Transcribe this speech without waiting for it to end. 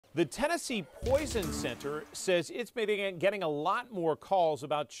The Tennessee Poison Center says it's been getting a lot more calls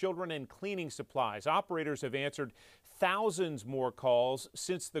about children and cleaning supplies. Operators have answered thousands more calls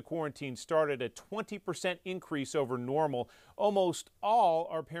since the quarantine started, a 20% increase over normal. Almost all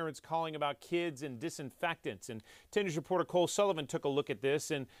are parents calling about kids and disinfectants. And 10 News reporter Cole Sullivan took a look at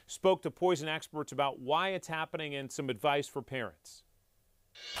this and spoke to poison experts about why it's happening and some advice for parents.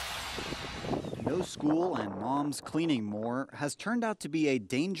 No school and moms cleaning more has turned out to be a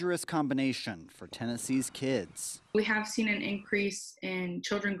dangerous combination for Tennessee's kids. We have seen an increase in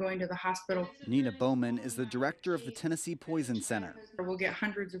children going to the hospital. Nina Bowman is the director of the Tennessee Poison Center. We'll get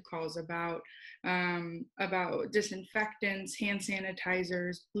hundreds of calls about disinfectants, hand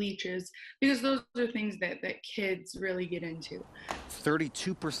sanitizers, bleaches, because those are things that kids really get into.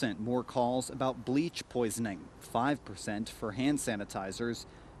 32% more calls about bleach poisoning, 5% for hand sanitizers,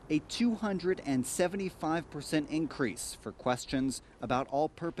 a 275% increase for questions about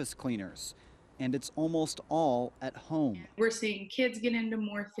all-purpose cleaners. And it's almost all at home. We're seeing kids get into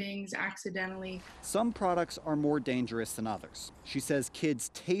more things accidentally. Some products are more dangerous than others. She says kids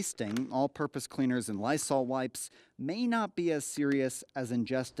tasting all-purpose cleaners and Lysol wipes may not be as serious as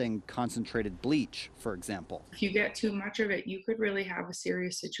ingesting concentrated bleach, for example. If you get too much of it, you could really have a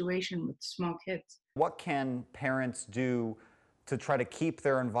serious situation with small kids. What can parents do to try to keep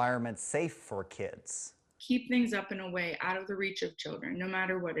their environment safe for kids? Keep things up and away, out of the reach of children, no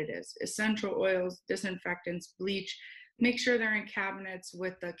matter what it is. Essential oils, disinfectants, bleach. Make sure they're in cabinets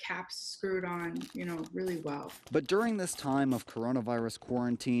with the caps screwed on, really well. But during this time of coronavirus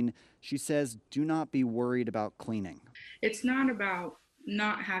quarantine, she says do not be worried about cleaning. It's not about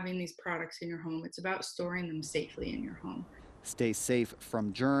not having these products in your home. It's about storing them safely in your home. Stay safe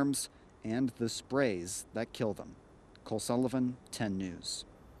from germs and the sprays that kill them. Cole Sullivan, 10 News.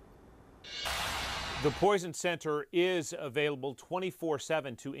 The Poison Center is available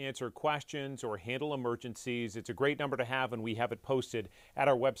 24/7 to answer questions or handle emergencies. It's a great number to have, and we have it posted at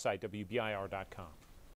our website, WBIR.com.